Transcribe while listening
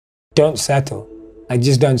Don't settle. Like,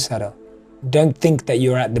 just don't settle. Don't think that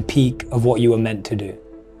you're at the peak of what you were meant to do,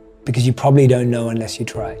 because you probably don't know unless you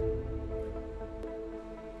try.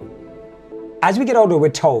 As we get older, we're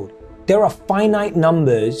told there are finite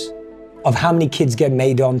numbers of how many kids get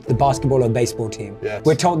made on the basketball or baseball team. Yes.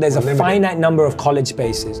 We're told there's a finite number of college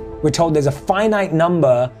spaces. We're told there's a finite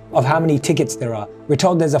number of how many tickets there are. We're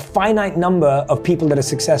told there's a finite number of people that are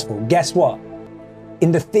successful. Guess what?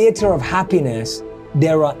 In the theater of happiness,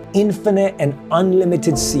 there are infinite and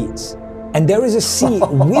unlimited seats. And there is a seat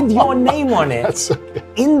with your name on it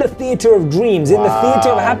in the theater of dreams, in the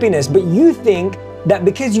theater of happiness. But you think that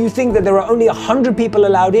because you think that there are only 100 people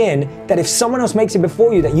allowed in, that if someone else makes it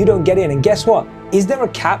before you, that you don't get in. And guess what? Is there a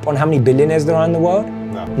cap on how many billionaires there are in the world?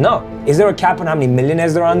 No. No. Is there a cap on how many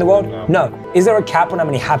millionaires there are in the world? No. No. Is there a cap on how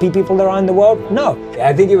many happy people there are in the world? No.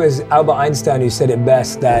 I think it was Albert Einstein who said it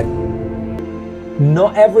best, that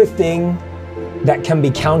not everything that can be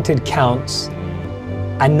counted counts,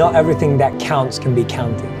 and not everything that counts can be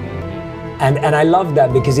counted. And I love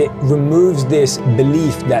that, because it removes this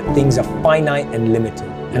belief that things are finite and limited,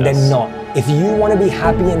 and they're not. If you want to be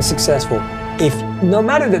happy and successful, if no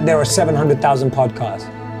matter that there are 700,000 podcasts,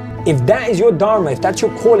 if that is your dharma, if that's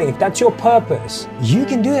your calling, if that's your purpose, you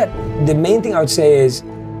can do that. The main thing I would say is,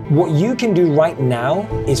 what you can do right now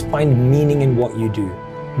is find meaning in what you do.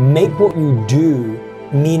 Make what you do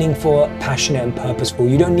meaningful, passionate, and purposeful.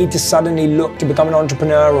 You don't need to suddenly look to become an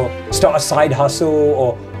entrepreneur or start a side hustle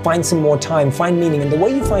or find some more time. Find meaning. And the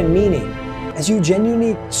way you find meaning, as you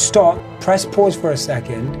genuinely stop, press pause for a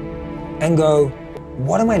second and go,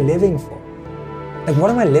 what am I living for? Like, what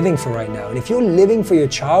am I living for right now? And if you're living for your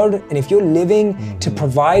child, and if you're living to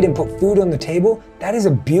provide and put food on the table, that is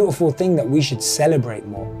a beautiful thing that we should celebrate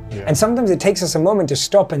more. Yeah. And sometimes it takes us a moment to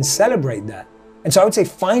stop and celebrate that. And so I would say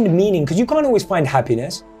find meaning, because you can't always find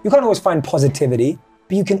happiness, you can't always find positivity,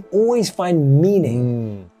 but you can always find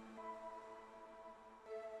meaning.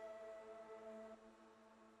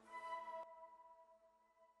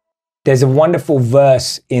 There's a wonderful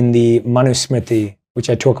verse in the Manusmriti, which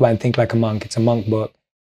I talk about in Think Like a Monk. It's a monk book.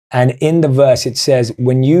 And in the verse, it says,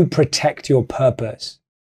 when you protect your purpose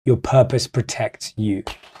protects you.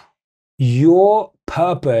 Your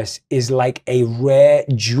purpose is like a rare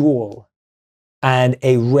jewel and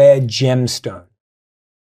a rare gemstone.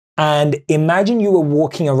 And imagine you were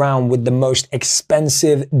walking around with the most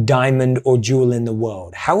expensive diamond or jewel in the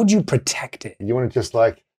world. How would you protect it? You want to just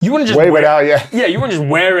like, you want to just wave it out, Yeah, you want to just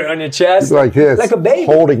wear it on your chest. Like this. Like a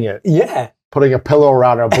baby. Holding it. Yeah. Putting a pillow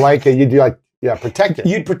around it, a blanket, you'd do like, yeah, protect it.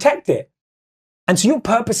 You'd protect it. And so your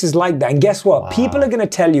purpose is like that. And guess what? Wow. People are going to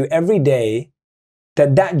tell you every day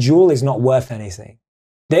that that jewel is not worth anything.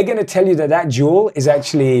 They're going to tell you that that jewel is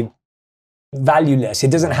actually valueless.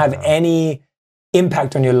 It doesn't have any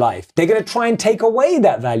impact on your life. They're going to try and take away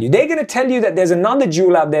that value. They're going to tell you that there's another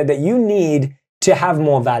jewel out there that you need to have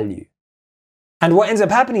more value. And what ends up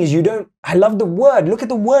happening is I love the word, look at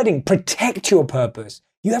the wording, protect your purpose.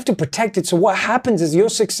 You have to protect it. So what happens is your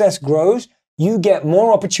success grows, you get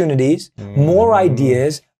more opportunities, more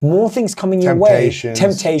ideas, more things coming your way,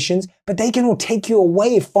 temptations, but they can all take you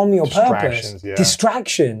away from your purpose. Yeah.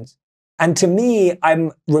 Distractions. And to me,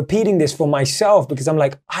 I'm repeating this for myself, because I'm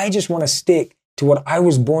like, I just want to stick to what I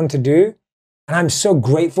was born to do. And I'm so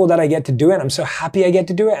grateful that I get to do it. I'm so happy I get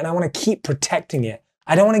to do it. And I want to keep protecting it.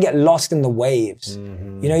 I don't want to get lost in the waves.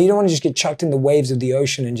 You know, you don't want to just get chucked in the waves of the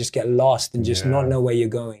ocean and just get lost and just not know where you're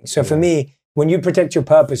going. So for me, when you protect your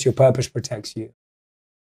purpose protects you.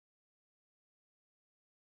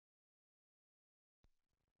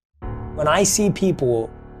 When I see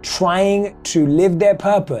people trying to live their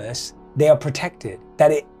purpose, they are protected,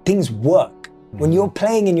 things work. When you're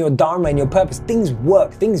playing in your dharma and your purpose, things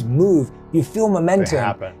work, things move, you feel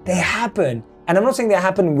momentum. They happen. And I'm not saying they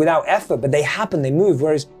happen without effort, but they happen, they move.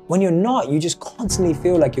 Whereas when you're not, you just constantly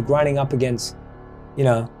feel like you're grinding up against, you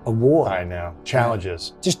know, a war. I know.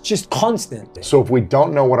 Challenges. Just constant. So if we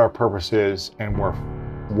don't know what our purpose is and we're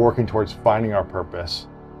working towards finding our purpose,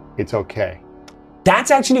 it's okay.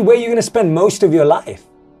 That's actually where you're going to spend most of your life.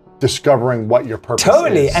 Discovering what your purpose is.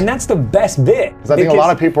 Totally, and that's the best bit. Because I think a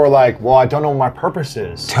lot of people are like, well, I don't know what my purpose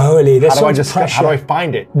is. Totally, there's how do I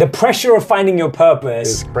find it? The pressure of finding your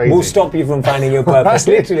purpose will stop you from finding your purpose.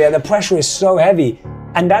 Literally, the pressure is so heavy.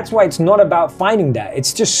 And that's why it's not about finding that.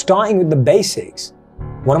 It's just starting with the basics.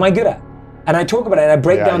 What am I good at? And I talk about it, and I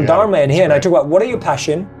break down Dharma in here, and I talk about what are your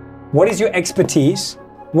passion? What is your expertise?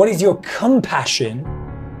 What is your compassion?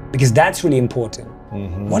 Because that's really important.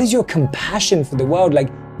 What is your compassion for the world? Like,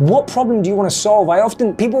 what problem do you want to solve?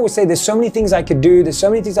 People will say, there's so many things I could do. There's so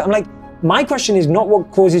many things. I'm like, my question is not what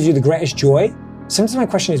causes you the greatest joy. Sometimes my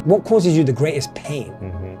question is, what causes you the greatest pain?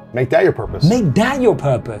 Make that your purpose. Make that your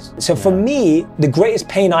purpose. So for me, the greatest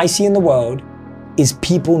pain I see in the world is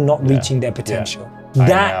people not reaching their potential.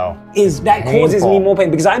 That causes me more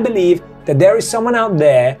pain, because I believe that there is someone out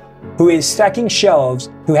there who is stacking shelves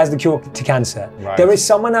who has the cure to cancer. Right. There is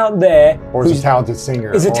someone out there who's a talented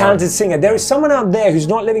singer. Is a talented singer. There is someone out there who's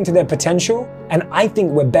not living to their potential, and I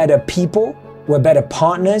think we're better people, we're better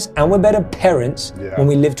partners, and we're better parents when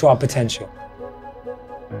we live to our potential.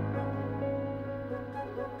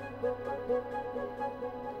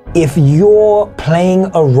 If you're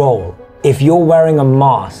playing a role, if you're wearing a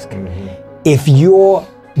mask, if you're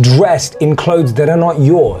dressed in clothes that are not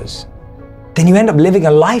yours, then you end up living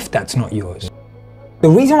a life that's not yours. The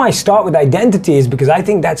reason why I start with identity is because I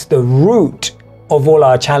think that's the root of all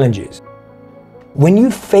our challenges. When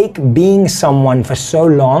you fake being someone for so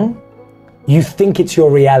long, you think it's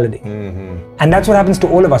your reality. And that's what happens to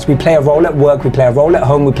all of us. We play a role at work, we play a role at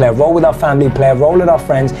home, we play a role with our family, we play a role with our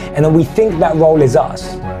friends, and then we think that role is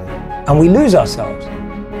us. And we lose ourselves.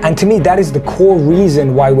 And to me, that is the core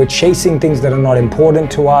reason why we're chasing things that are not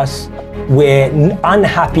important to us. We're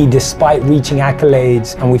unhappy despite reaching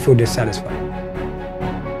accolades, and we feel dissatisfied.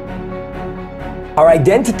 Our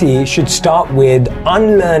identity should start with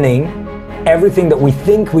unlearning everything that we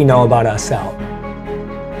think we know about ourselves.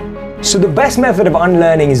 So the best method of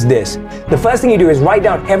unlearning is this. The first thing you do is write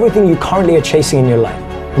down everything you currently are chasing in your life.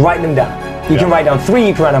 Write them down. You can write down 3,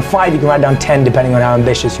 you can write down 5, you can write down 10, depending on how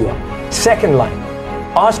ambitious you are. Second line,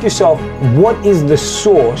 ask yourself, what is the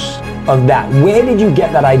source of that? Where did you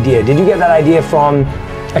get that idea? Did you get that idea from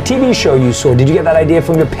a TV show you saw? Did you get that idea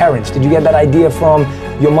from your parents? Did you get that idea from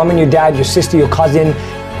your mom and your dad, your sister, your cousin?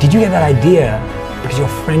 Did you get that idea because your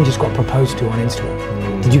friend just got proposed to on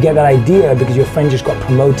Instagram? Did you get that idea because your friend just got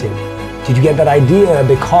promoted? Did you get that idea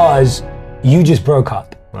because you just broke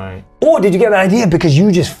up? Right. Or did you get that idea because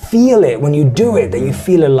you just feel it when you do it, that you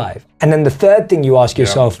feel alive? And then the third thing you ask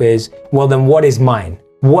yourself is, well, then what is mine?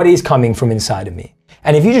 What is coming from inside of me?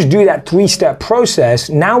 And if you just do that 3-step process,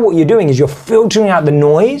 now what you're doing is you're filtering out the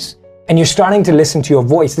noise and you're starting to listen to your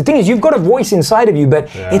voice. The thing is, you've got a voice inside of you, but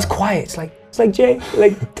it's quiet. It's like Jay,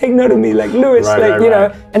 like take note of me, like Lewis, you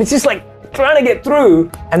know, and it's just like trying to get through,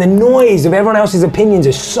 and the noise of everyone else's opinions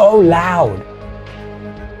is so loud.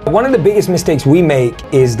 One of the biggest mistakes we make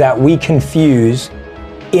is that we confuse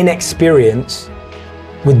inexperience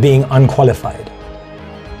with being unqualified.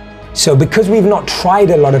 So because we've not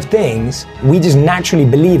tried a lot of things, we just naturally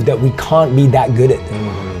believe that we can't be that good at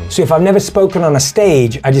them. So if I've never spoken on a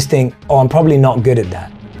stage, I just think, oh, I'm probably not good at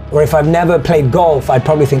that. Or if I've never played golf, I'd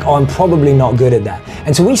probably think, oh, I'm probably not good at that.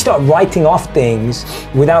 And so we start writing off things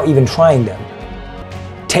without even trying them.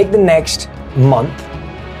 Take the next month,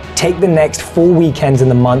 take the next 4 weekends in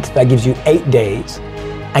the month, that gives you 8 days,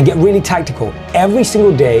 and get really tactical. Every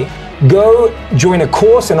single day, go join a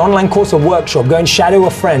course, an online course, a workshop, go and shadow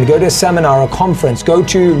a friend, go to a seminar, a conference, go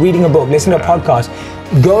to reading a book, listen to a podcast.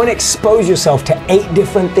 Go and expose yourself to 8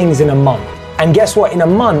 different things in a month. And guess what? In a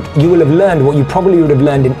month, you will have learned what you probably would have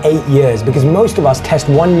learned in 8 years, because most of us test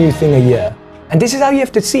one new thing a year. And this is how you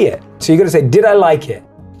have to see it. So you got to say, did I like it?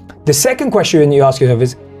 The second question you ask yourself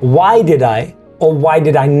is, why did I, or why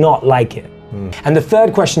did I not like it? And the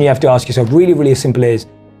third question you have to ask yourself, really, really simple, is,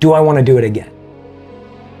 do I want to do it again?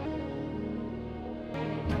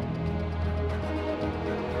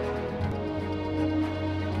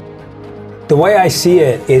 The way I see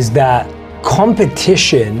it is that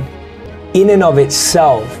competition in and of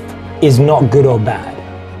itself is not good or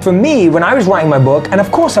bad. For me, when I was writing my book, and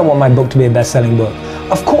of course I want my book to be a best-selling book,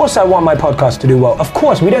 of course I want my podcast to do well, of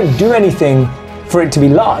course we don't do anything for it to be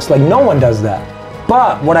lost, like no one does that.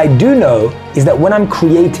 But what I do know is that when I'm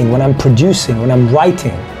creating, when I'm producing, when I'm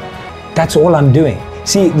writing, that's all I'm doing.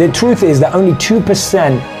 See, the truth is that only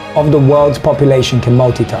 2% of the world's population can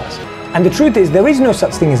multitask. And the truth is, there is no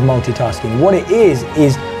such thing as multitasking. What it is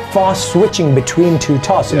fast switching between 2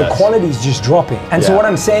 tasks. So the quality is just dropping. And so what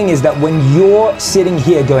I'm saying is that when you're sitting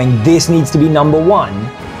here going, this needs to be number 1,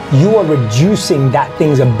 you are reducing that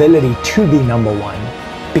thing's ability to be number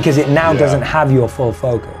 1 because it now doesn't have your full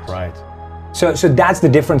focus. Right. So that's the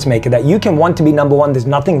difference maker, that you can want to be number 1, there's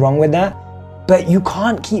nothing wrong with that, but you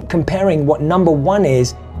can't keep comparing what number 1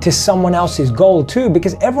 is to someone else's goal too,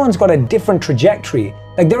 because everyone's got a different trajectory.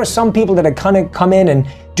 Like there are some people that are kind of come in and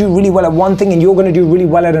do really well at one thing and you're going to do really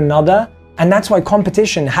well at another. And that's why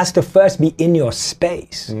competition has to first be in your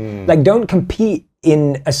space. Like don't compete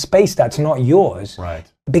in a space that's not yours. Right.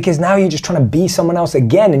 Because now you're just trying to be someone else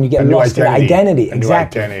again and you get lost in identity.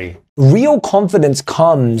 Exactly. Real confidence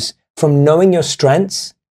comes from knowing your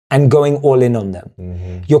strengths and going all in on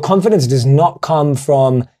them. Your confidence does not come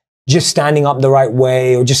from just standing up the right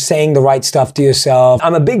way or just saying the right stuff to yourself.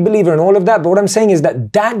 I'm a big believer in all of that, but what I'm saying is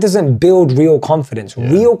that doesn't build real confidence.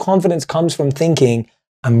 Yeah. Real confidence comes from thinking,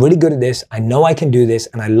 I'm really good at this, I know I can do this,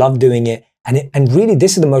 and I love doing it. And really,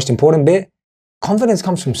 this is the most important bit. Confidence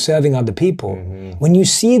comes from serving other people. Mm-hmm. When you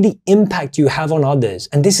see the impact you have on others,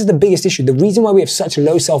 and this is the biggest issue, the reason why we have such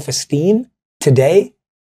low self-esteem today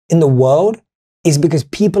in the world is because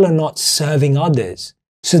people are not serving others.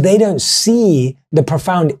 So they don't see the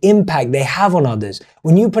profound impact they have on others.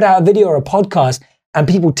 When you put out a video or a podcast and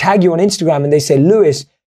people tag you on Instagram and they say, Lewis,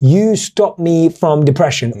 you stopped me from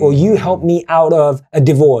depression, or you helped me out of a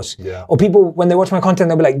divorce. Yeah. Or people, when they watch my content,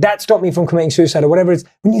 they'll be like, that stopped me from committing suicide, or whatever it is.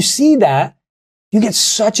 When you see that, you get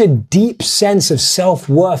such a deep sense of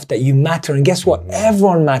self-worth that you matter. And guess what?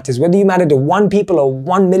 Everyone matters. Whether you matter to 1 people or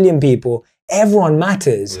 1 million people, everyone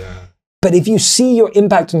matters. Yeah. But if you see your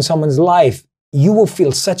impact on someone's life, you will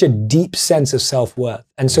feel such a deep sense of self-worth.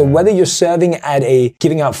 And so whether you're serving at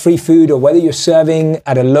giving out free food, or whether you're serving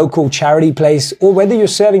at a local charity place, or whether you're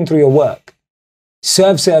serving through your work,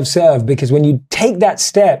 serve, because when you take that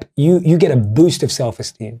step, you get a boost of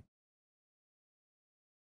self-esteem.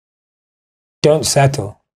 Don't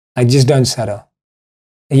settle. Like, just don't settle.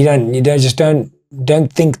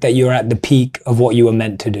 Don't think that you're at the peak of what you were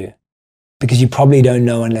meant to do, because you probably don't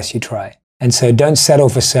know unless you try. And so don't settle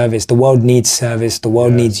for service. The world needs service. The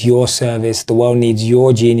world needs your service. The world needs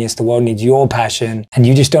your genius. The world needs your passion. And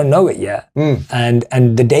you just don't know it yet. And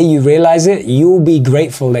the day you realize it, you'll be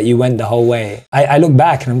grateful that you went the whole way. I look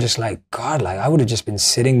back and I'm just like, God, like I would have just been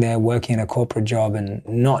sitting there working in a corporate job and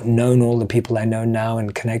not known all the people I know now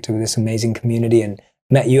and connected with this amazing community and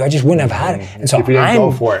met you. I just wouldn't have had it. And so if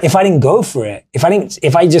I didn't go for it,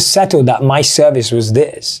 if I just settled that my service was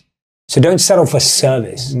this. So don't settle for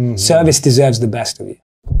service. Service deserves the best of you.